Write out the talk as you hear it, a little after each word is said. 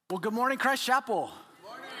Well, good morning, Christ Chapel. Good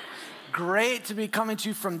morning. Great to be coming to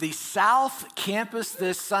you from the South Campus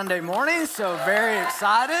this Sunday morning, so very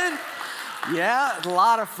excited. Yeah, a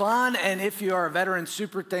lot of fun, and if you are a veteran,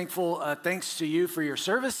 super thankful. Thanks to you for your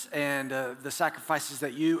service and the sacrifices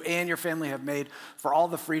that you and your family have made for all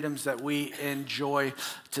the freedoms that we enjoy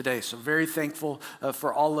today. So very thankful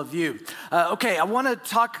for all of you. Okay, I want to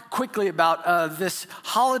talk quickly about this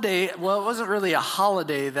holiday. Well, it wasn't really a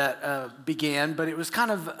holiday that began, but it was kind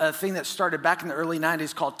of a thing that started back in the early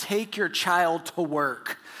 90s called Take Your Child to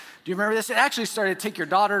Work. Do you remember this? It actually started take your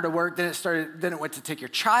daughter to work, then it went to take your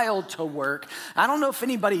child to work. I don't know if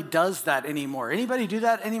anybody does that anymore. Anybody do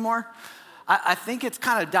that anymore? I think it's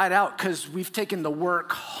kind of died out because we've taken the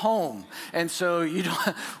work home. And so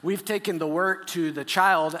we've taken the work to the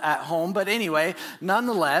child at home. But anyway,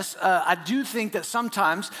 nonetheless, I do think that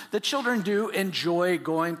sometimes the children do enjoy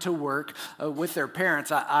going to work with their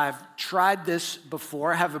parents. I've tried this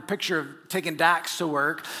before. I have a picture of taking Dax to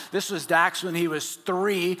work. This was Dax when he was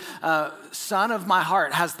 3. Son of my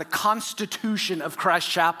heart has the Constitution of Christ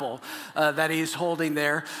Chapel that he's holding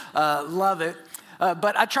there. Love it.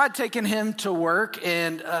 But I tried taking him to work,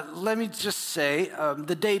 and let me just say,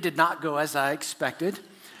 the day did not go as I expected.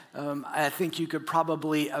 I think you could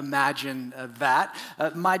probably imagine that.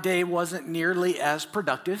 My day wasn't nearly as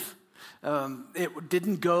productive. It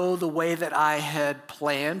didn't go the way that I had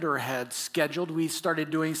planned or had scheduled. We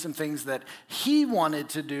started doing some things that he wanted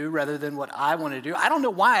to do rather than what I wanted to do. I don't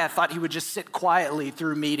know why I thought he would just sit quietly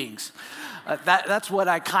through meetings. That's what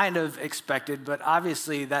I kind of expected, but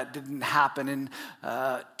obviously that didn't happen. And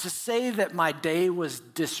to say that my day was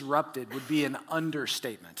disrupted would be an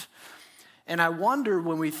understatement. And I wonder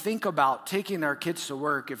when we think about taking our kids to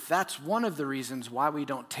work, if that's one of the reasons why we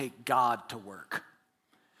don't take God to work.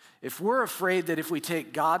 If we're afraid that if we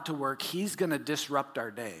take God to work, he's going to disrupt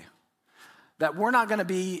our day, that we're not going to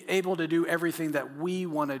be able to do everything that we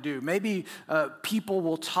want to do. Maybe people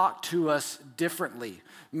will talk to us differently.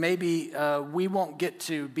 Maybe we won't get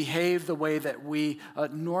to behave the way that we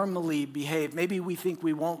normally behave. Maybe we think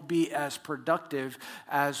we won't be as productive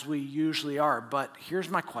as we usually are. But here's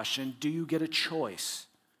my question. Do you get a choice?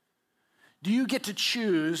 Do you get to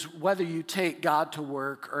choose whether you take God to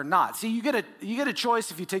work or not? See, you get a choice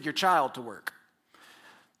if you take your child to work.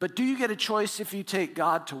 But do you get a choice if you take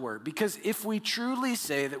God to work? Because if we truly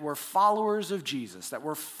say that we're followers of Jesus, that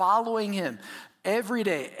we're following him every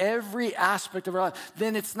day, every aspect of our life,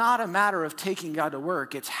 then it's not a matter of taking God to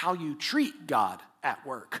work. It's how you treat God at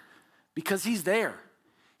work because he's there.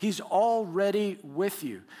 He's already with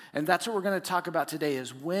you. And that's what we're going to talk about today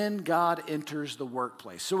is when God enters the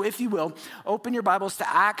workplace. So if you will, open your Bibles to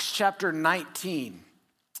Acts chapter 19.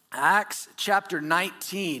 Acts chapter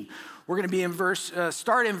 19. We're going to be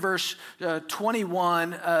start in verse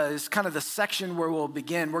 21 is kind of the section where we'll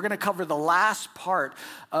begin. We're going to cover the last part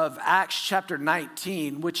of Acts chapter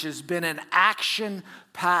 19, which has been an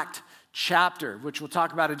action-packed chapter, which we'll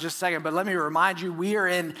talk about in just a second. But let me remind you, we are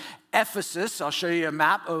in Ephesus. I'll show you a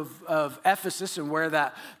map of Ephesus and where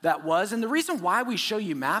that was. And the reason why we show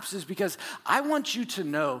you maps is because I want you to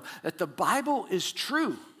know that the Bible is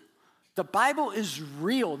true. The Bible is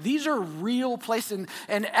real. These are real places.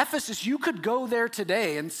 And Ephesus, you could go there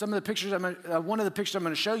today. And some of the pictures, one of the pictures I'm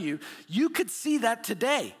going to show you, you could see that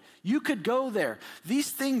today. You could go there.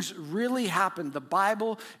 These things really happened. The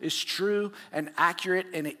Bible is true and accurate,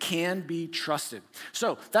 and it can be trusted.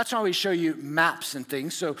 So that's why we show you maps and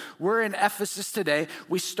things. So we're in Ephesus today.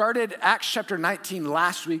 We started Acts chapter 19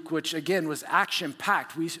 last week, which again was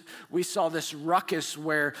action-packed. We saw this ruckus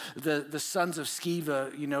where the sons of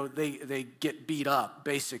Sceva, they get beat up,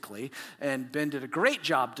 basically. And Ben did a great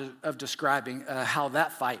job of describing how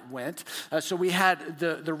that fight went. So we had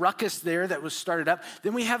the ruckus there that was started up.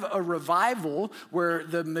 Then we have a revival where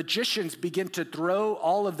the magicians begin to throw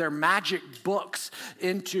all of their magic books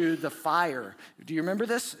into the fire. Do you remember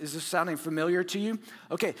this? Is this sounding familiar to you?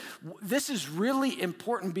 Okay, this is really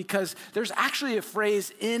important because there's actually a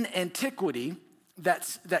phrase in antiquity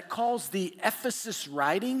that calls the Ephesus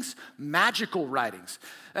writings magical writings.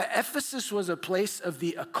 Ephesus was a place of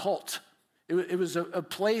the occult. It was a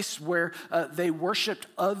place where they worshiped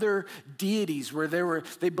other deities, where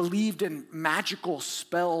they believed in magical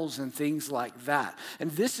spells and things like that.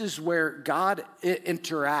 And this is where God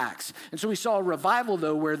interacts. And so we saw a revival,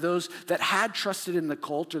 though, where those that had trusted in the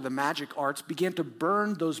cult or the magic arts began to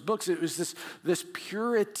burn those books. It was this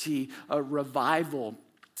purity revival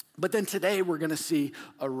But then today we're gonna see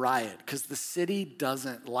a riot because the city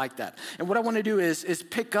doesn't like that. And what I wanna do is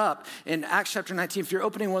pick up in Acts chapter 19. If you're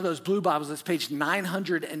opening one of those blue Bibles, it's page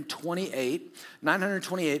 928.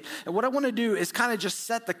 And what I wanna do is kind of just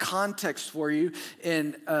set the context for you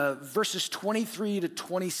in verses 23 to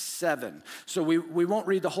 27. So we won't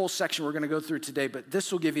read the whole section we're gonna go through today, but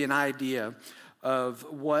this will give you an idea of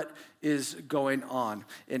what is going on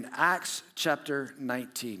in Acts chapter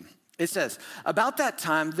 19. It says, about that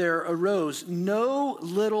time there arose no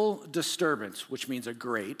little disturbance, which means a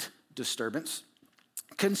great disturbance,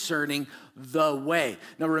 concerning the way.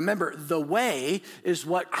 Now remember, the way is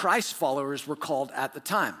what Christ followers were called at the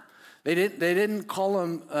time. They didn't call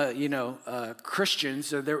them,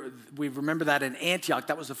 Christians. We remember that in Antioch.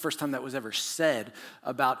 That was the first time that was ever said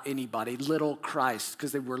about anybody, little Christ,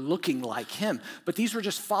 because they were looking like him. But these were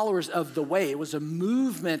just followers of the way. It was a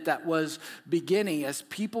movement that was beginning as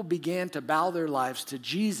people began to bow their lives to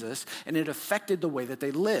Jesus, and it affected the way that they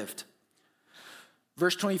lived.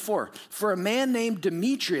 Verse 24, for a man named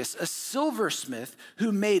Demetrius, a silversmith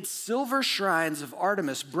who made silver shrines of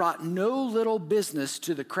Artemis, brought no little business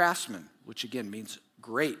to the craftsmen, which again means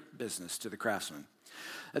great business to the craftsmen.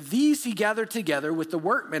 These he gathered together with the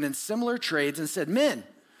workmen in similar trades and said, men,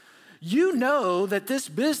 you know that this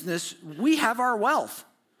business, we have our wealth.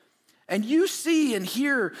 And you see and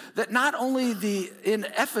hear that not only in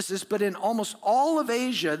Ephesus, but in almost all of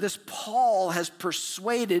Asia, this Paul has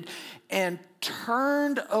persuaded and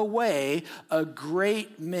turned away a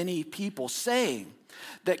great many people, saying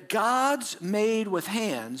that gods made with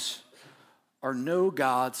hands are no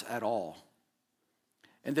gods at all.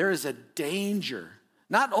 And there is a danger,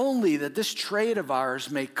 not only that this trade of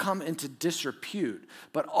ours may come into disrepute,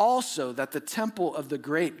 but also that the temple of the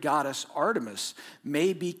great goddess Artemis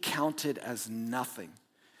may be counted as nothing,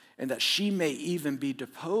 and that she may even be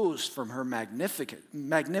deposed from her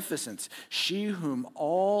magnificence, she whom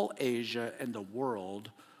all Asia and the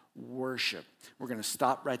world worship. We're going to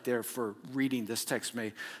stop right there for reading this text.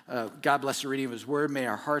 May God bless the reading of his word. May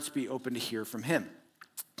our hearts be open to hear from him.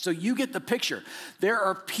 So you get the picture. There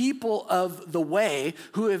are people of the way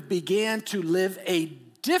who have began to live a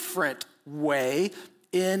different way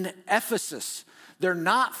in Ephesus. They're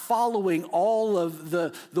not following all of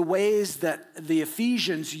the ways that the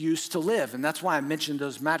Ephesians used to live. And that's why I mentioned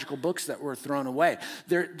those magical books that were thrown away.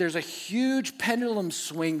 There's a huge pendulum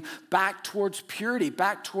swing back towards purity,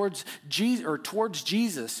 back towards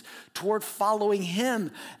Jesus, toward following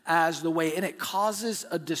him as the way. And it causes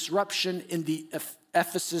a disruption in the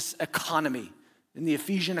Ephesus economy, in the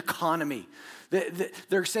Ephesian economy.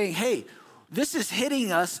 They're saying, hey, this is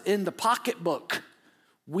hitting us in the pocketbook.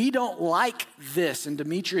 We don't like this, and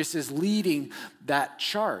Demetrius is leading that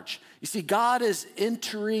charge. You see, God is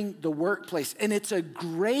entering the workplace, and it's a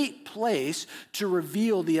great place to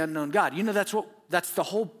reveal the unknown God. You know, that's the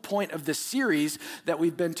whole point of this series that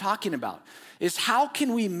we've been talking about, is how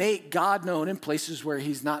can we make God known in places where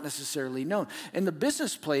he's not necessarily known? And the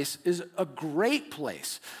business place is a great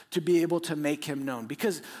place to be able to make him known,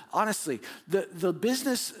 because honestly, the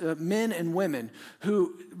business men and women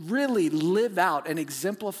who really live out and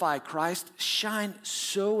exemplify Christ shine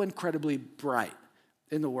so incredibly bright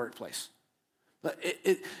in the workplace. But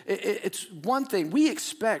it's one thing we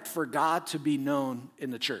expect for God to be known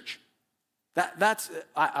in the church.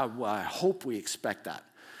 I hope we expect that.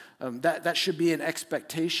 That should be an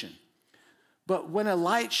expectation. But when a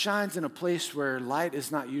light shines in a place where light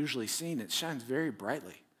is not usually seen, it shines very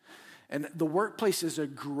brightly. And the workplace is a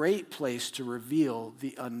great place to reveal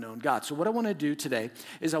the unknown God. So what I want to do today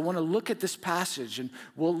is I want to look at this passage, and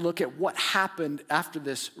we'll look at what happened after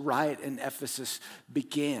this riot in Ephesus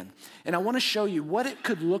began. And I want to show you what it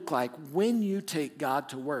could look like when you take God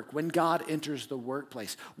to work, when God enters the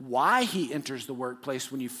workplace, why he enters the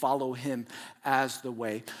workplace when you follow him as the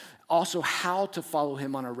way, also how to follow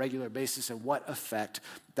him on a regular basis and what effect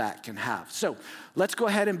that can have. So let's go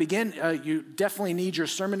ahead and begin. You definitely need your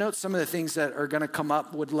sermon notes. Some of the things that are going to come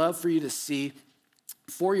up, would love for you to see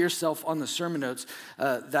for yourself on the sermon notes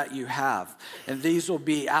that you have. And these will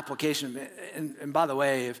be application. And by the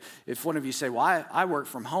way, if one of you say, well, I work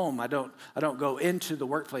from home, I don't go into the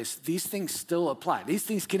workplace, these things still apply. These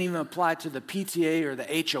things can even apply to the PTA or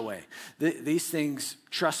the HOA. These things,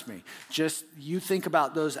 trust me, just you think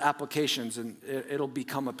about those applications and it'll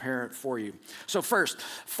become apparent for you. So first,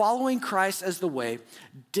 following Christ as the way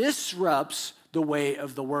disrupts the way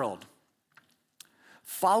of the world.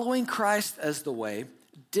 Following Christ as the way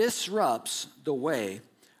disrupts the way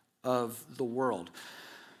of the world.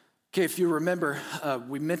 Okay, if you remember,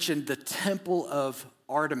 we mentioned the temple of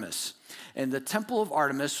Artemis. And the Temple of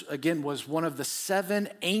Artemis, again, was one of the 7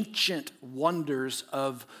 ancient wonders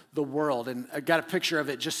of the world. And I got a picture of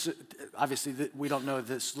it, just obviously we don't know if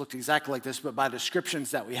this looked exactly like this, but by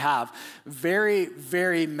descriptions that we have, very,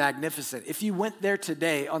 very magnificent. If you went there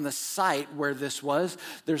today on the site where this was,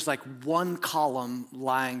 there's like one column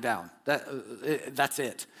lying down. That's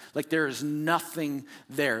it. Like there is nothing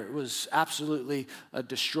there. It was absolutely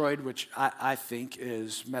destroyed, which I think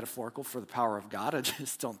is metaphorical for the power of God. I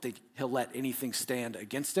just don't think he'll let anything stand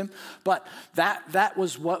against him. But that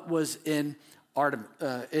was what was in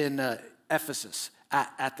Ephesus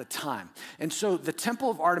at the time. And so the Temple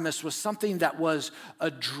of Artemis was something that was a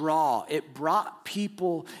draw. It brought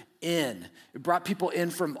people in. It brought people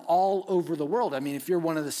in from all over the world. I mean, if you're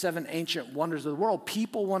one of the 7 ancient wonders of the world,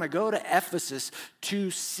 people want to go to Ephesus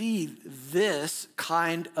to see this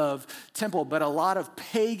kind of temple, but a lot of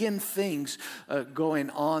pagan things going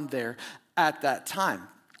on there at that time.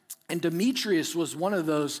 And Demetrius was one of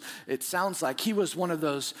those, it sounds like he was one of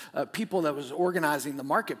those people that was organizing the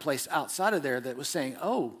marketplace outside of there that was saying,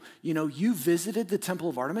 oh, you visited the Temple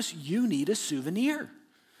of Artemis, you need a souvenir.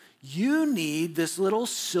 You need this little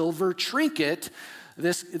silver trinket,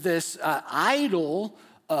 this idol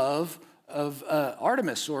of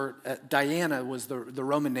Artemis, or Diana was the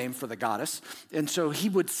Roman name for the goddess. And so he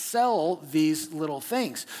would sell these little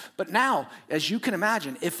things. But now, as you can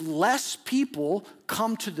imagine, if less people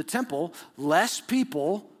come to the temple, less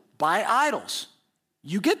people buy idols.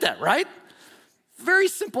 You get that, right? Very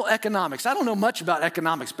simple economics. I don't know much about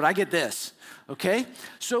economics, but I get this. Okay?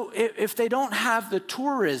 So if they don't have the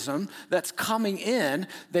tourism that's coming in,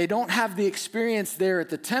 they don't have the experience there at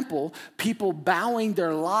the temple, people bowing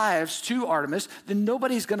their lives to Artemis, then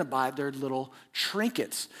nobody's going to buy their little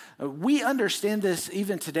trinkets. We understand this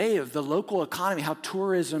even today of the local economy, how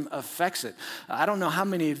tourism affects it. I don't know how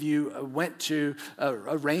many of you went to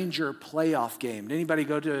a Ranger playoff game. Did anybody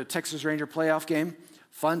go to a Texas Ranger playoff game?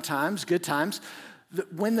 Fun times, good times.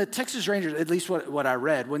 When the Texas Rangers, at least what I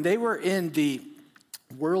read, when they were in the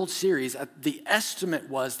World Series, the estimate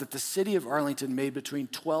was that the city of Arlington made between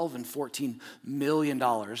 $12 and $14 million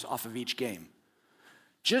off of each game.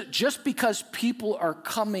 Just because people are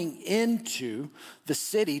coming into the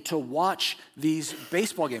city to watch these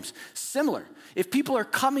baseball games. Similar, if people are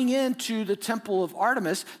coming into the Temple of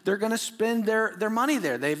Artemis, they're going to spend their money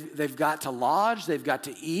there. They've got to lodge, they've got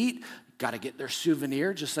to eat, got to get their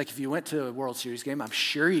souvenir, just like if you went to a World Series game, I'm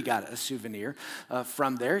sure you got a souvenir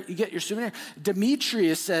from there. You get your souvenir.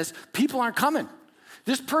 Demetrius says, people aren't coming.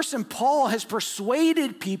 This person, Paul, has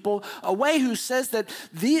persuaded people away who says that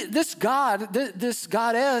this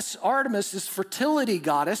goddess, Artemis, this fertility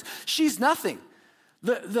goddess, she's nothing.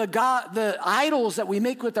 The idols that we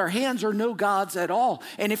make with our hands are no gods at all.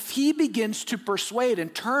 And if he begins to persuade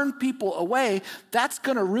and turn people away, that's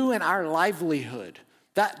going to ruin our livelihood.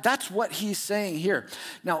 That's what he's saying here.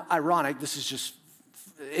 Now, ironic, this is just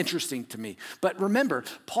interesting to me. But remember,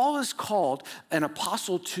 Paul is called an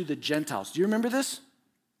apostle to the Gentiles. Do you remember this?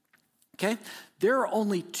 Okay? There are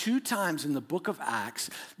only 2 times in the book of Acts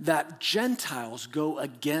that Gentiles go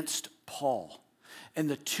against Paul. And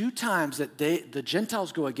the 2 times that the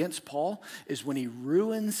Gentiles go against Paul is when he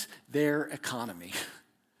ruins their economy.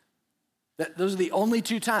 Those are the only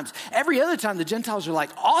 2 times. Every other time, the Gentiles are like,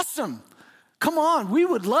 awesome. Come on, we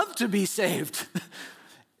would love to be saved.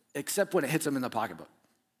 Except when it hits them in the pocketbook.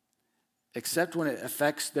 Except when it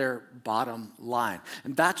affects their bottom line.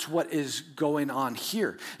 And that's what is going on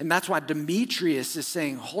here. And that's why Demetrius is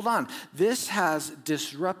saying, hold on, this has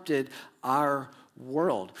disrupted our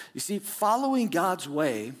world. You see, following God's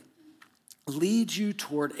way leads you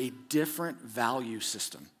toward a different value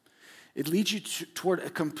system. It leads you toward a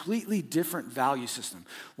completely different value system.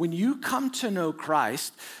 When you come to know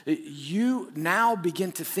Christ, you now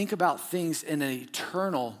begin to think about things in an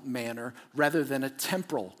eternal manner rather than a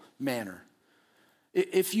temporal manner.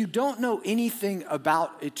 If you don't know anything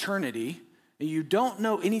about eternity, and you don't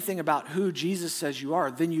know anything about who Jesus says you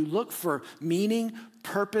are, then you look for meaning,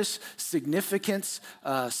 purpose, significance,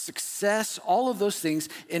 success, all of those things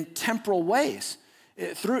in temporal ways.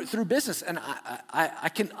 Through business, and I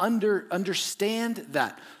can understand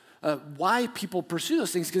that, why people pursue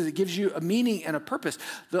those things, because it gives you a meaning and a purpose.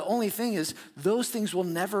 The only thing is, those things will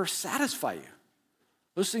never satisfy you.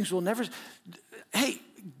 Those things will never, hey,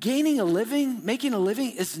 gaining a living, making a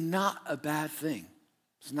living is not a bad thing.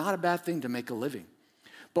 It's not a bad thing to make a living.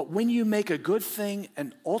 But when you make a good thing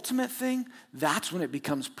an ultimate thing, that's when it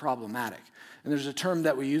becomes problematic. And there's a term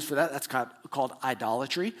that we use for that, that's called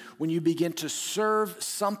idolatry. When you begin to serve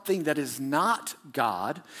something that is not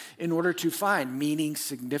God in order to find meaning,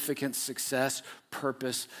 significance, success,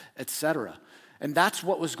 purpose, etc. And that's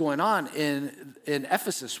what was going on in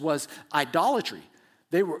Ephesus was idolatry.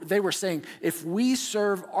 They were saying, if we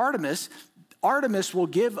serve Artemis, Artemis will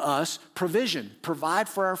give us provision, provide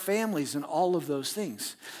for our families and all of those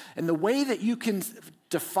things. And the way that you can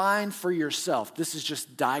define for yourself, this is just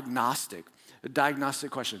a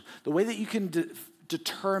diagnostic question. The way that you can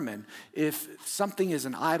determine if something is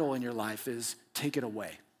an idol in your life is take it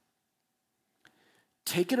away.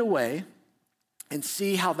 Take it away and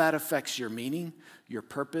see how that affects your meaning, your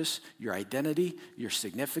purpose, your identity, your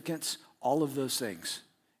significance, all of those things.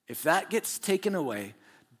 If that gets taken away,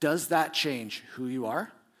 does that change who you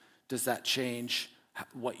are? Does that change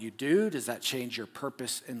what you do? Does that change your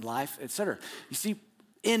purpose in life, etc.? You see,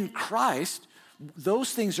 in Christ,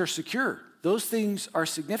 those things are secure. Those things are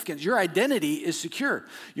significant. Your identity is secure.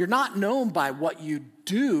 You're not known by what you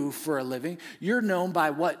do for a living. You're known by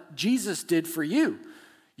what Jesus did for you.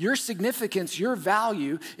 Your significance, your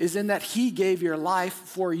value is in that he gave your life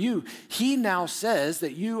for you. He now says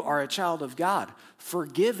that you are a child of God,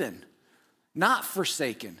 forgiven, not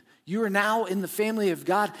forsaken. You are now in the family of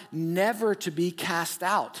God, never to be cast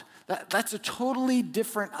out. That's a totally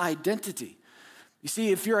different identity. You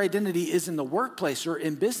see, if your identity is in the workplace or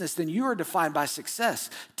in business, then you are defined by success.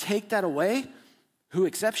 Take that away, who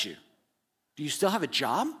accepts you? Do you still have a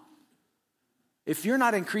job? If you're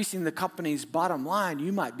not increasing the company's bottom line,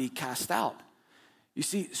 you might be cast out. You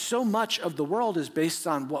see, so much of the world is based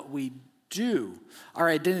on what we do. Our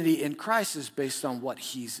identity in Christ is based on what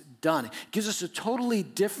he's done. It gives us a totally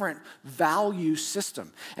different value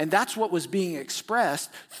system. And that's what was being expressed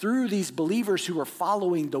through these believers who were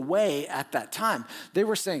following the way at that time. They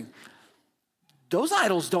were saying, those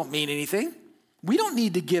idols don't mean anything. We don't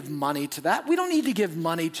need to give money to that. We don't need to give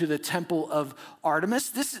money to the temple of Artemis.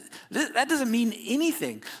 That doesn't mean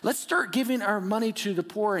anything. Let's start giving our money to the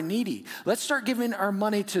poor and needy. Let's start giving our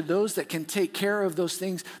money to those that can take care of those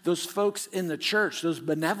things, those folks in the church, those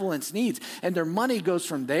benevolence needs. And their money goes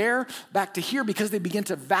from there back to here because they begin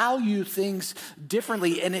to value things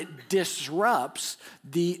differently, and it disrupts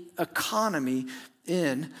the economy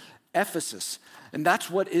in Ephesus. And that's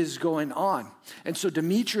what is going on. And so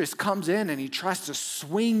Demetrius comes in and he tries to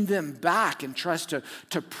swing them back and tries to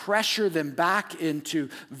pressure them back into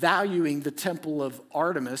valuing the temple of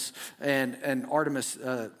Artemis and Artemis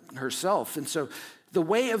herself. And so the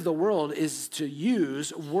way of the world is to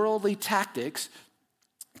use worldly tactics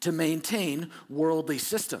to maintain worldly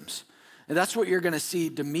systems. And that's what you're going to see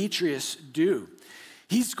Demetrius do.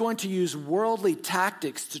 He's going to use worldly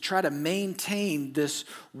tactics to try to maintain this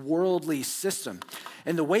worldly system.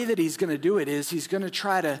 And the way that he's going to do it is he's going to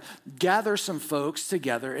try to gather some folks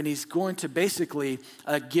together, and he's going to basically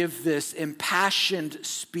give this impassioned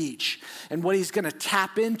speech. And what he's going to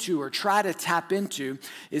tap into or try to tap into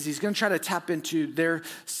is he's going to try to tap into their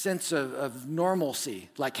sense of normalcy.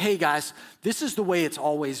 Like, hey guys, this is the way it's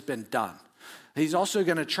always been done. He's also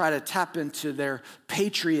going to try to tap into their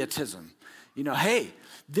patriotism. You know, hey,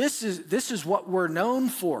 this is what we're known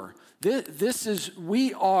for.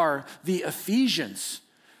 We are the Ephesians.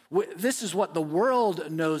 This is what the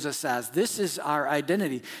world knows us as. This is our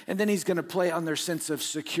identity. And then he's going to play on their sense of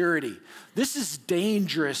security. This is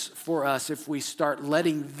dangerous for us if we start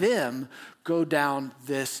letting them go down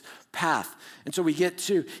this path. And so he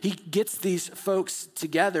gets these folks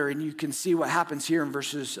together, and you can see what happens here in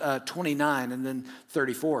verses 29 and then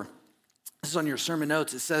 34. This is on your sermon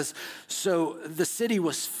notes. It says, so the city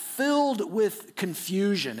was filled with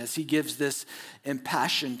confusion as he gives this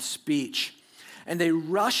impassioned speech. And they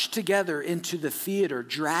rushed together into the theater,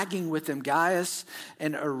 dragging with them Gaius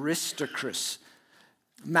and Aristarchus,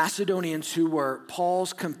 Macedonians who were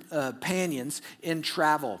Paul's companions in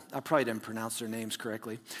travel. I probably didn't pronounce their names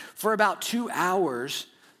correctly. For about 2 hours,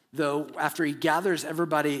 though, after he gathers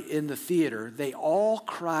everybody in the theater, they all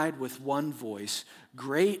cried with one voice,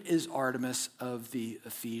 "Great is Artemis of the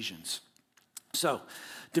Ephesians." So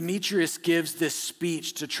Demetrius gives this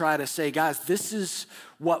speech to try to say, guys, this is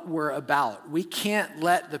what we're about. We can't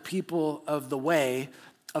let the people of the way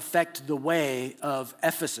affect the way of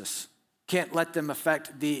Ephesus. Can't let them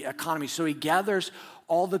affect the economy. So he gathers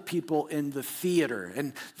all the people in the theater.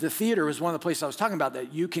 And the theater is one of the places I was talking about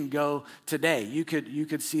that you can go today. You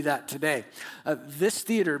could see that today. This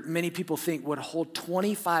theater, many people think, would hold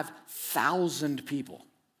 25,000 people.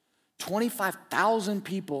 25,000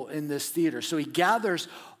 people in this theater. So he gathers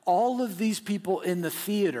all of these people in the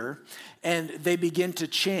theater, and they begin to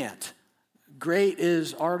chant, "Great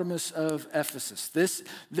is Artemis of Ephesus."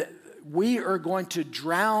 We are going to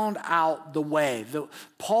drown out the way.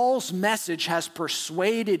 Paul's message has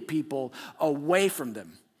persuaded people away from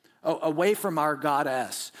them, away from our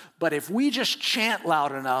goddess. But if we just chant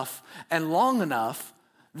loud enough and long enough,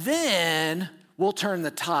 then we'll turn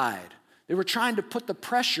the tide. They were trying to put the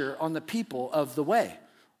pressure on the people of the way,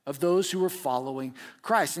 of those who were following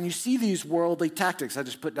Christ. And you see these worldly tactics. I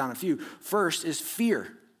just put down a few. First is fear.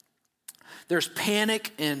 There's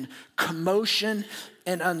panic and commotion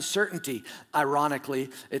and uncertainty. Ironically,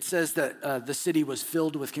 it says that the city was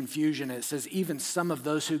filled with confusion. It says even some of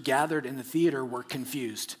those who gathered in the theater were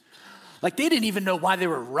confused. Like they didn't even know why they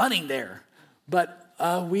were running there. But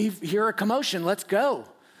we hear a commotion. Let's go.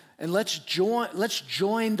 And let's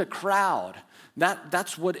join the crowd.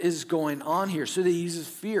 That's what is going on here. So they use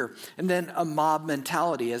fear. And then a mob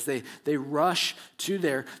mentality as they rush to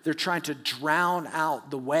there. They're trying to drown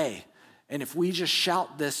out the way. And if we just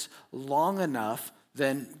shout this long enough,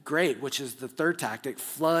 then great, which is the third tactic,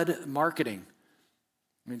 flood marketing.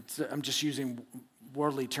 I'm just using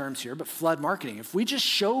worldly terms here, but flood marketing. If we just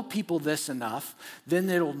show people this enough, then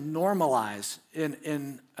it'll normalize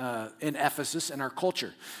in Ephesus in our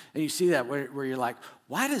culture. And you see that where you're like,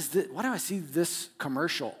 why do I see this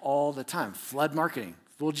commercial all the time? Flood marketing.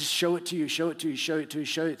 We'll just show it to you, show it to you, show it to you,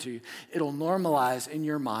 show it to you. It'll normalize in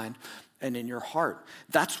your mind and in your heart.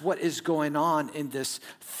 That's what is going on in this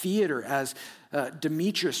theater as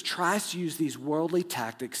Demetrius tries to use these worldly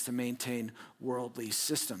tactics to maintain worldly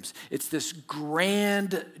systems. It's this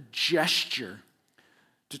grand gesture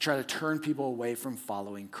to try to turn people away from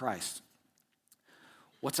following Christ.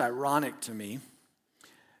 What's ironic to me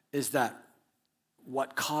is that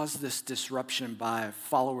what caused this disruption by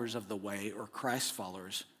followers of the way or Christ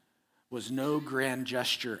followers was no grand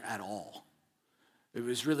gesture at all. It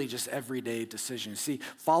was really just everyday decisions. See,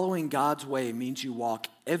 following God's way means you walk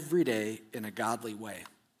every day in a godly way.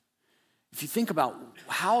 If you think about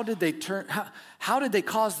how did they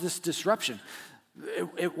cause this disruption?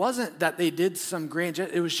 It wasn't that they did some grand,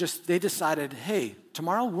 it was just they decided, hey,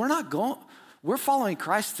 tomorrow we're following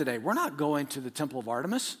Christ today. We're not going to the temple of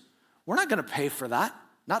Artemis. We're not going to pay for that.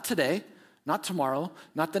 Not today, not tomorrow,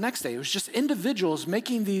 not the next day. It was just individuals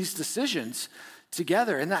making these decisions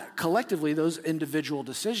together, and that collectively, those individual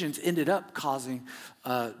decisions ended up causing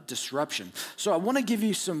disruption. So I want to give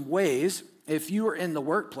you some ways, if you are in the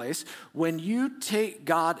workplace, when you take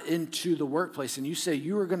God into the workplace and you say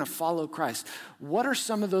you are going to follow Christ, what are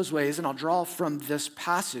some of those ways, and I'll draw from this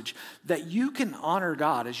passage, that you can honor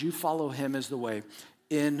God as you follow him as the way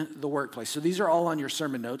in the workplace. So these are all on your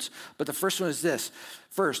sermon notes, but the first one is this.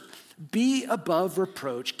 First, be above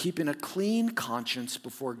reproach, keeping a clean conscience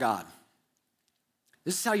before God.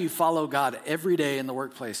 This is how you follow God every day in the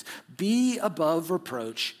workplace. Be above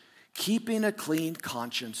reproach, keeping a clean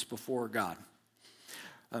conscience before God.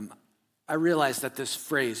 I realize that this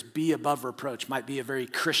phrase, be above reproach, might be a very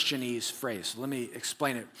Christianese phrase. Let me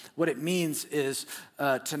explain it. What it means is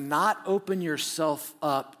to not open yourself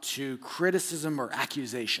up to criticism or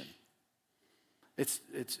accusation.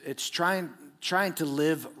 It's trying to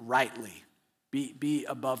live rightly, be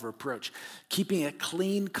above reproach, keeping a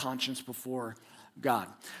clean conscience before God.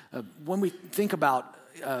 When we think about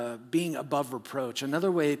being above reproach,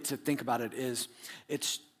 another way to think about it is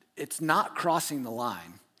it's not crossing the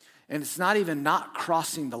line. And it's not even not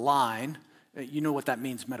crossing the line. You know what that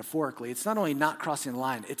means metaphorically. It's not only not crossing the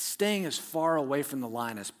line, it's staying as far away from the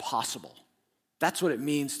line as possible. That's what it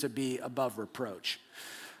means to be above reproach.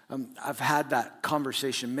 I've had that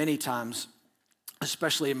conversation many times,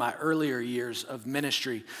 especially in my earlier years of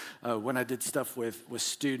ministry, when I did stuff with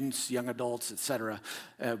students, young adults, et cetera,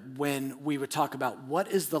 when we would talk about what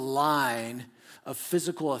is the line of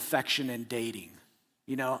physical affection in dating.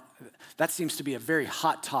 You know, that seems to be a very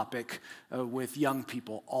hot topic with young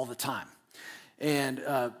people all the time. And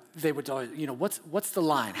they would always, what's the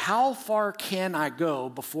line? How far can I go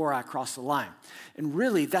before I cross the line? And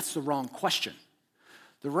really, that's the wrong question.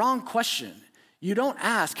 The wrong question. You don't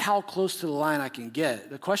ask how close to the line I can get.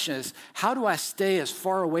 The question is, how do I stay as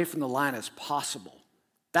far away from the line as possible?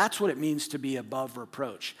 That's what it means to be above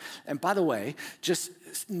reproach. And by the way, just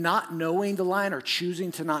not knowing the line or choosing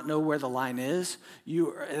to not know where the line is,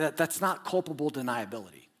 that's not culpable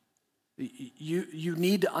deniability. You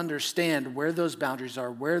need to understand where those boundaries are,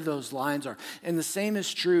 where those lines are. And the same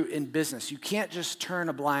is true in business. You can't just turn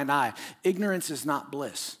a blind eye. Ignorance is not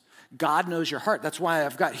bliss. God knows your heart. That's why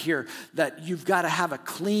I've got here that you've got to have a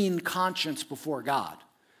clean conscience before God.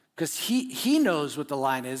 Because he knows what the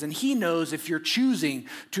line is, and he knows if you're choosing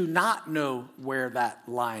to not know where that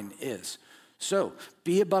line is. So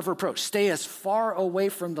be above reproach. Stay as far away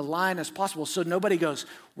from the line as possible so nobody goes,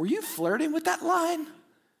 were you flirting with that line?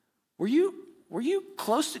 Were you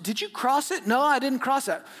close? Did you cross it? No, I didn't cross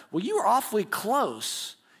that. Well, you were awfully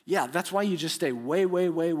close. Yeah, that's why you just stay way, way,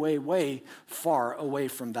 way, way, way far away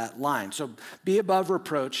from that line. So be above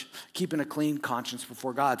reproach, keeping a clean conscience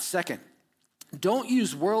before God. Second, don't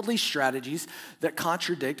use worldly strategies that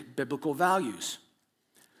contradict biblical values.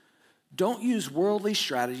 Don't use worldly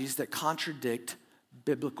strategies that contradict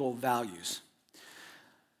biblical values.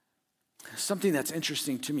 Something that's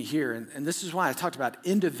interesting to me here, and this is why I talked about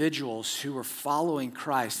individuals who are following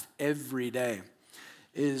Christ every day,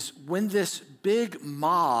 is when this big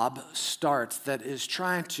mob starts that is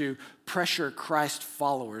trying to pressure Christ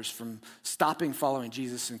followers from stopping following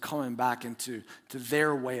Jesus and coming back into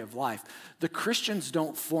their way of life, the Christians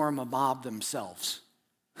don't form a mob themselves.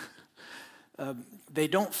 They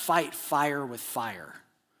don't fight fire with fire.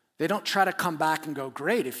 They don't try to come back and go,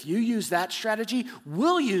 great, if you use that strategy,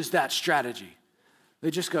 we'll use that strategy.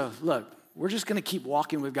 They just go, look, we're just going to keep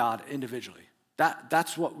walking with God individually.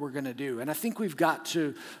 That's what we're going to do. And I think we've got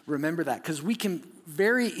to remember that because we can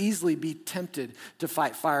very easily be tempted to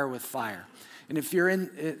fight fire with fire. And if you're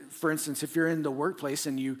for instance, if you're in the workplace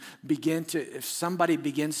and you if somebody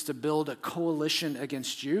begins to build a coalition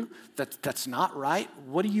against you, that's not right.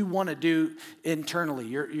 What do you want to do internally?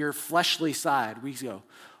 Your fleshly side. We go,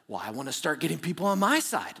 well, I want to start getting people on my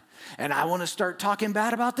side and I want to start talking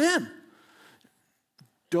bad about them.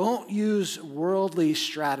 Don't use worldly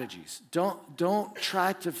strategies. Don't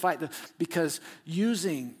try to fight because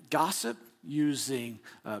using gossip, using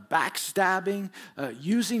backstabbing,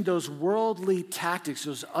 using those worldly tactics,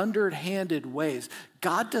 those underhanded ways,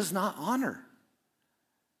 God does not honor.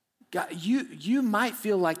 God, you might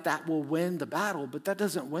feel like that will win the battle, but that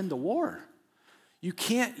doesn't win the war. You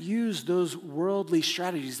can't use those worldly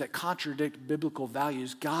strategies that contradict biblical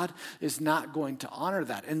values. God is not going to honor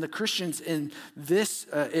that. And the Christians in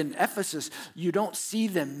Ephesus, you don't see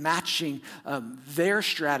them matching their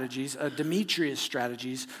strategies, Demetrius'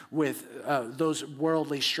 strategies, with those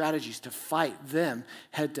worldly strategies to fight them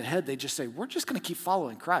head to head. They just say, we're just going to keep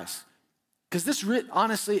following Christ. Because this,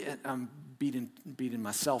 honestly, and I'm beating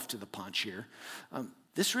myself to the punch here,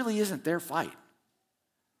 this really isn't their fight.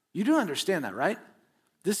 You do understand that, right?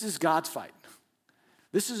 This is God's fight.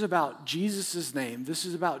 This is about Jesus' name. This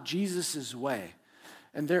is about Jesus' way.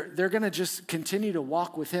 And they're going to just continue to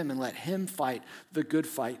walk with him and let him fight the good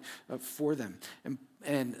fight for them.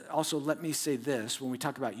 And also let me say this, when we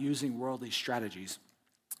talk about using worldly strategies,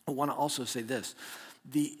 I want to also say this.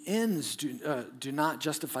 The ends do not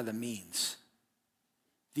justify the means.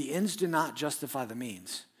 The ends do not justify the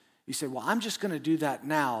means. You say, well, I'm just going to do that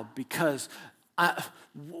now because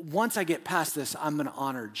once I get past this, I'm going to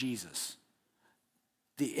honor Jesus.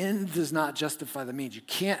 The end does not justify the means. You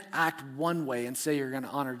can't act one way and say you're going to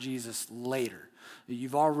honor Jesus later.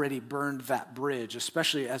 You've already burned that bridge,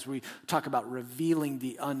 especially as we talk about revealing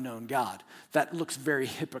the unknown God. That looks very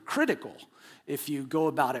hypocritical if you go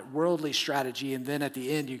about it worldly strategy and then at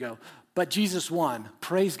the end you go, but Jesus won,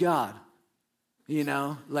 praise God. You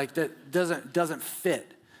know, like that doesn't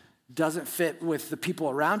fit. Doesn't fit with the people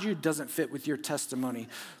around you, doesn't fit with your testimony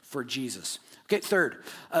for Jesus. Okay, third,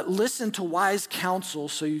 listen to wise counsel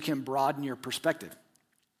so you can broaden your perspective.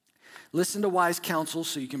 Listen to wise counsel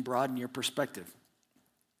so you can broaden your perspective.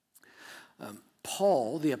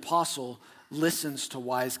 Paul, the apostle, listens to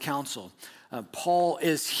wise counsel. Paul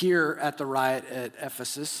is here at the riot at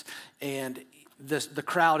Ephesus, and the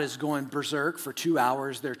crowd is going berserk for 2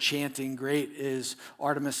 hours. They're chanting, great is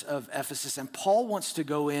Artemis of Ephesus. And Paul wants to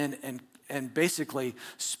go in and basically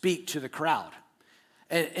speak to the crowd.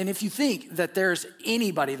 And if you think that there's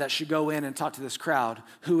anybody that should go in and talk to this crowd,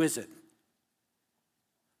 who is it?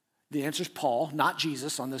 The answer is Paul, not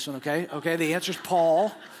Jesus on this one, okay? Okay, the answer is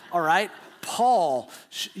Paul, all right? Paul,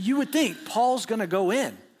 you would think Paul's gonna go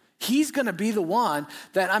in. He's gonna be the one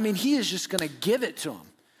that, he is just gonna give it to him.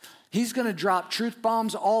 He's going to drop truth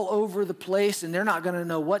bombs all over the place, and they're not going to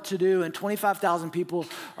know what to do, and 25,000 people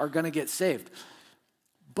are going to get saved.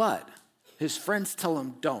 But his friends tell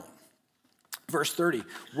him, don't. Verse 30,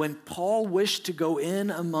 when Paul wished to go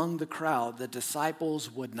in among the crowd, the disciples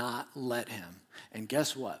would not let him. And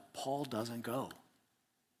guess what? Paul doesn't go.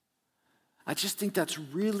 I just think that's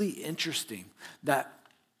really interesting that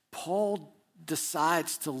Paul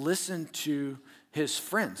decides to listen to his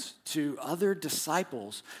friends, to other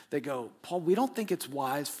disciples. They go, Paul, we don't think it's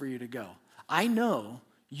wise for you to go. I know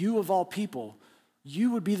you of all people,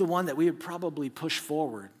 you would be the one that we would probably push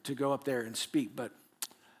forward to go up there and speak, but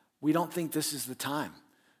we don't think this is the time.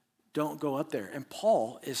 Don't go up there. And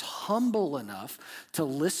Paul is humble enough to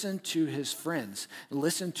listen to his friends,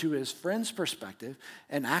 listen to his friends' perspective,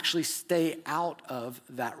 and actually stay out of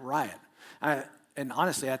that riot. And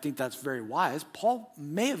honestly, I think that's very wise. Paul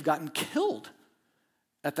may have gotten killed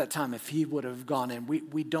at that time if he would have gone in.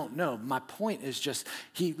 We don't know. My point is just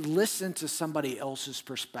he listened to somebody else's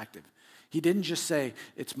perspective. He didn't just say,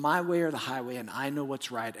 it's my way or the highway, and I know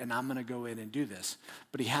what's right, and I'm going to go in and do this.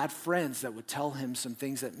 But he had friends that would tell him some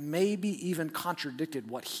things that maybe even contradicted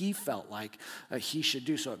what he felt like he should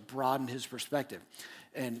do, so it broadened his perspective.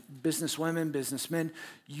 And businesswomen, businessmen,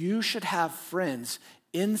 you should have friends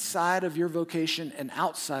inside of your vocation and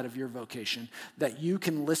outside of your vocation that you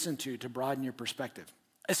can listen to broaden your perspective,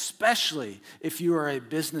 especially if you are a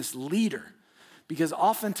business leader. Because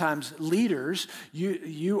oftentimes leaders,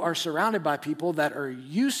 you are surrounded by people that are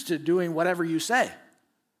used to doing whatever you say.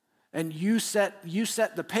 And you set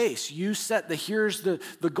the pace. You set here's the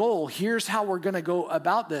goal. Here's how we're going to go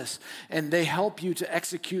about this. And they help you to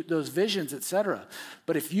execute those visions, etc.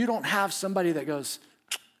 But if you don't have somebody that goes,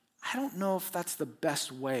 I don't know if that's the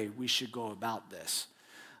best way we should go about this,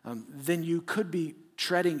 then you could be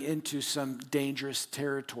treading into some dangerous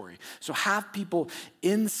territory. So have people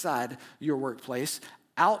inside your workplace,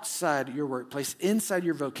 outside your workplace, inside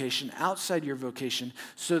your vocation, outside your vocation,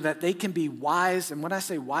 so that they can be wise. And when I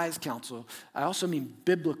say wise counsel, I also mean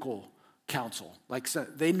biblical counsel. Like, so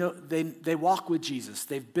they know, they walk with Jesus.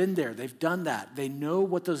 They've been there. They've done that. They know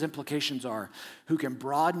what those implications are, who can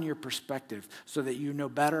broaden your perspective so that you know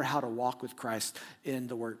better how to walk with Christ in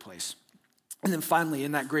the workplace. And then finally,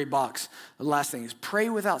 in that gray box, the last thing is pray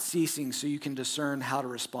without ceasing so you can discern how to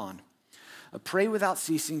respond. Pray without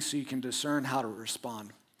ceasing so you can discern how to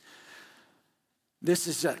respond. This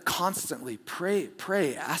is constantly pray,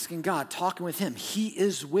 asking God, talking with him. He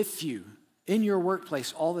is with you in your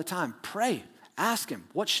workplace all the time. Pray, ask him,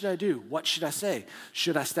 what should I do? What should I say?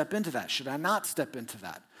 Should I step into that? Should I not step into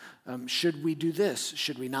that? Should we do this?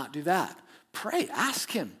 Should we not do that? Pray,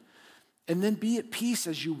 ask him. And then be at peace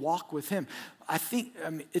as you walk with him. I think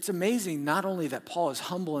it's amazing not only that Paul is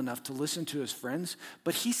humble enough to listen to his friends,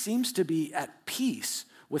 but he seems to be at peace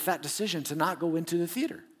with that decision to not go into the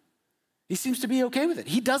theater. He seems to be okay with it.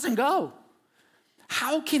 He doesn't go.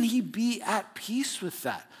 How can he be at peace with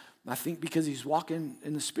that? I think because he's walking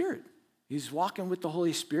in the Spirit. He's walking with the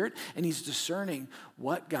Holy Spirit, and he's discerning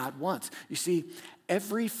what God wants. You see,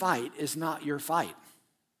 every fight is not your fight.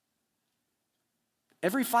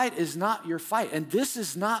 Every fight is not your fight. And this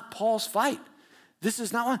is not Paul's fight. This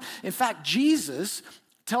is not one. In fact, Jesus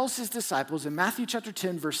tells his disciples in Matthew chapter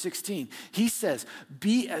 10, verse 16, he says,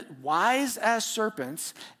 be wise as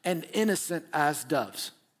serpents and innocent as doves.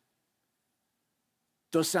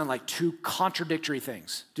 Those sound like two contradictory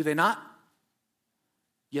things. Do they not?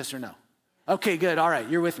 Yes or no? Okay, good. All right,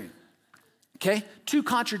 you're with me. Okay, two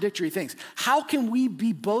contradictory things. How can we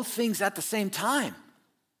be both things at the same time?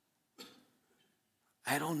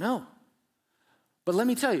 I don't know. But let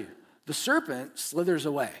me tell you, the serpent slithers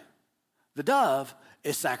away. The dove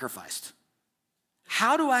is sacrificed.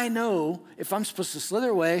 How do I know if I'm supposed to slither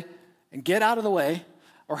away and get out of the way?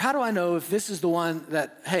 Or how do I know if this is the one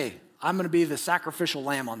that, hey, I'm going to be the sacrificial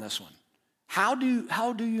lamb on this one? How do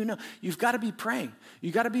you know? You've got to be praying.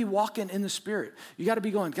 You got to be walking in the Spirit. You got to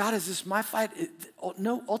be going, God, is this my fight?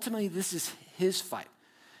 No, ultimately, this is his fight.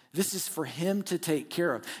 This is for him to take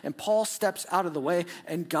care of. And Paul steps out of the way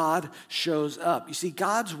and God shows up. You see,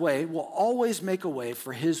 God's way will always make a way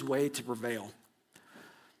for his way to prevail.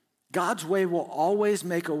 God's way will always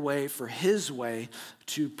make a way for his way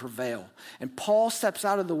to prevail. And Paul steps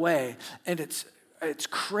out of the way, and it's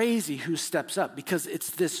crazy who steps up, because it's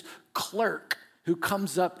this clerk who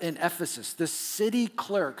comes up in Ephesus, this city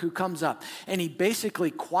clerk who comes up, and he basically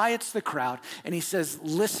quiets the crowd, and he says,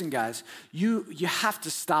 listen, guys, you have to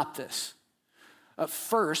stop this.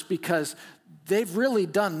 First, because they've really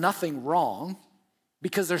done nothing wrong,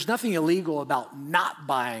 because there's nothing illegal about not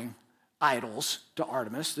buying idols to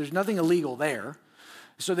Artemis. There's nothing illegal there.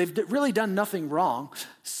 So they've really done nothing wrong.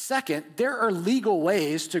 Second, there are legal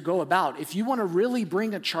ways to go about. If you want to really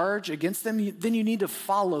bring a charge against them, then you need to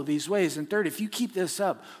follow these ways. And third, if you keep this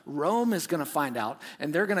up, Rome is going to find out,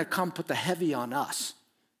 and they're going to come put the heavy on us.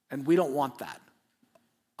 And we don't want that.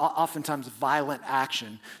 Oftentimes violent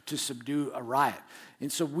action to subdue a riot.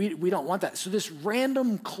 And so we don't want that. So this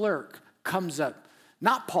random clerk comes up,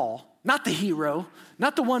 not Paul, not the hero,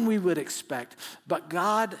 not the one we would expect, but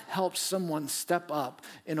God helps someone step up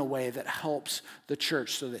in a way that helps the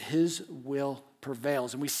church so that his will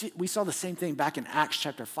prevails. And we saw the same thing back in Acts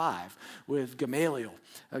chapter 5 with Gamaliel.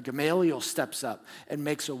 Gamaliel steps up and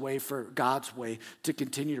makes a way for God's way to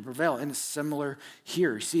continue to prevail. And it's similar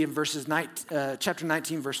here. You see in chapter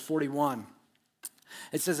 19, verse 41,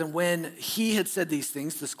 it says, and when he had said these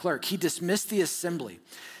things, this clerk, he dismissed the assembly.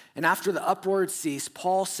 And after the uproar ceased,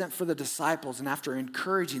 Paul sent for the disciples, and after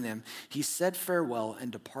encouraging them, he said farewell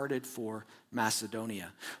and departed for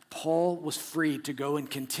Macedonia. Paul was free to go and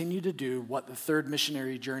continue to do what the third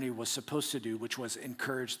missionary journey was supposed to do, which was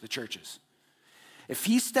encourage the churches. If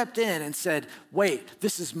he stepped in and said, wait,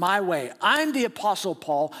 this is my way. I'm the Apostle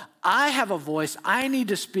Paul. I have a voice. I need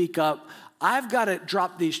to speak up. I've got to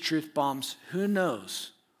drop these truth bombs. Who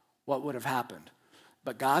knows what would have happened?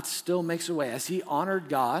 But God still makes a way. As he honored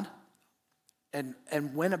God and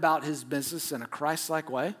went about his business in a Christ-like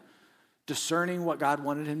way, discerning what God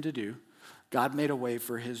wanted him to do, God made a way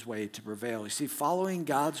for his way to prevail. You see, following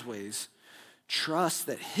God's ways, trust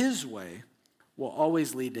that his way will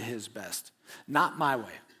always lead to his best, not my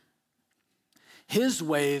way. His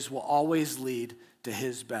ways will always lead to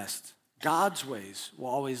his best. God's ways will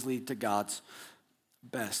always lead to God's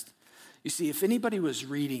best. You see, if anybody was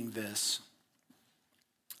reading this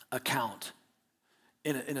account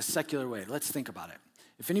in a secular way, let's think about it.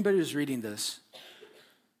 If anybody was reading this,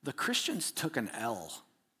 the Christians took an L.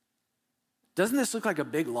 Doesn't this look like a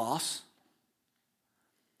big loss?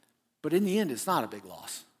 But in the end, it's not a big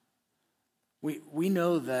loss. We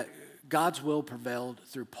know that God's will prevailed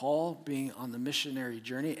through Paul being on the missionary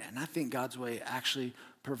journey, and I think God's way actually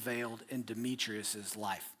prevailed in Demetrius'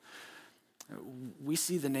 life. We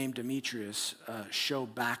see the name Demetrius show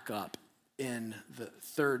back up in the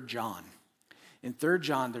 3 John. In 3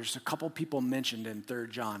 John, there's a couple people mentioned in 3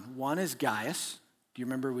 John. One is Gaius. Do you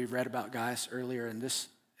remember we read about Gaius earlier in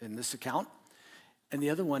this account? And the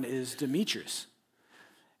other one is Demetrius.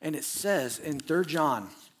 And it says in 3 John,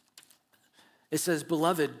 it says,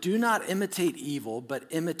 "Beloved, do not imitate evil, but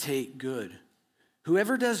imitate good.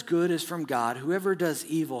 Whoever does good is from God. Whoever does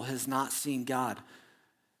evil has not seen God."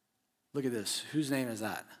 Look at this. Whose name is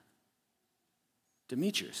that?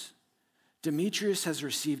 Demetrius. Demetrius has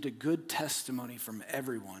received a good testimony from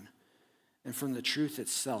everyone and from the truth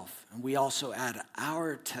itself. And we also add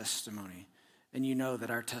our testimony, and you know that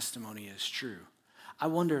our testimony is true. I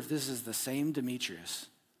wonder if this is the same Demetrius.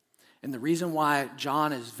 And the reason why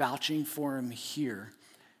John is vouching for him here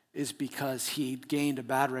is because he gained a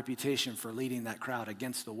bad reputation for leading that crowd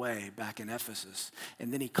against the way back in Ephesus.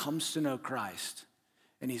 And then he comes to know Christ,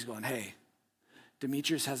 and he's going, hey,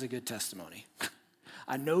 Demetrius has a good testimony.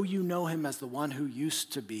 I know you know him as the one who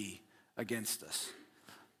used to be against us,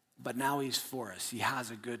 but now he's for us. He has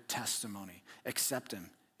a good testimony. Accept him.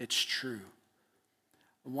 It's true.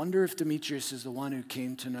 I wonder if Demetrius is the one who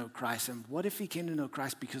came to know Christ. And what if he came to know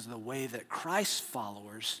Christ because of the way that Christ's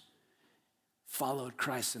followers followed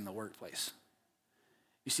Christ in the workplace?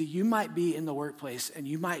 You see, you might be in the workplace and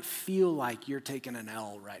you might feel like you're taking an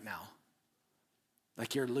L right now,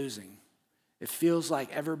 like you're losing. It feels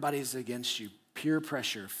like everybody's against you. Peer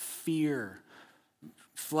pressure, fear,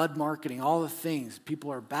 flood marketing, all the things. People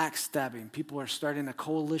are backstabbing. People are starting a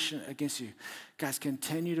coalition against you. Guys,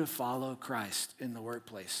 continue to follow Christ in the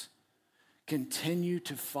workplace. Continue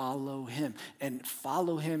to follow him and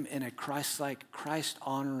follow him in a Christ-like,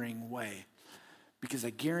 Christ-honoring way. Because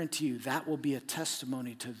I guarantee you that will be a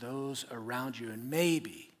testimony to those around you. And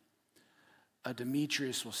maybe a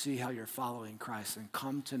Demetrius will see how you're following Christ and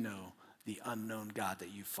come to know the unknown God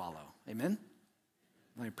that you follow. Amen?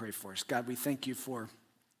 Let me pray for us. God, we thank you for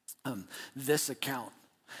this account.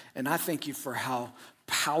 And I thank you for how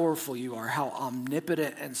powerful you are, how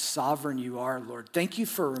omnipotent and sovereign you are, Lord. Thank you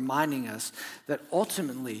for reminding us that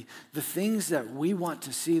ultimately the things that we want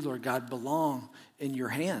to see, Lord God, belong in your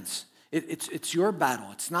hands. It's your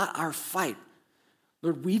battle. It's not our fight.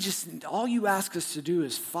 Lord, all you ask us to do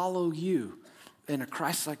is follow you in a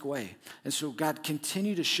Christ-like way. And so, God,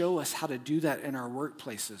 continue to show us how to do that in our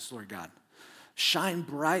workplaces, Lord God. Shine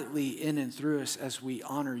brightly in and through us as we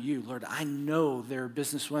honor you. Lord, I know there are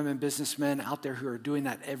businesswomen, businessmen out there who are doing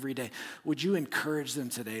that every day. Would you encourage them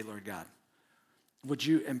today, Lord God? Would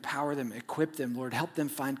you empower them, equip them, Lord, help them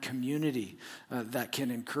find community that can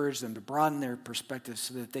encourage them to broaden their perspective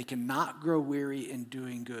so that they can not grow weary in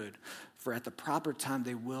doing good. For at the proper time,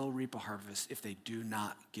 they will reap a harvest if they do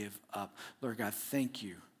not give up. Lord God, thank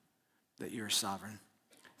you that you are sovereign.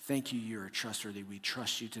 Thank you, you are trustworthy. We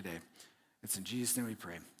trust you today. It's in Jesus' name we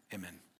pray. Amen.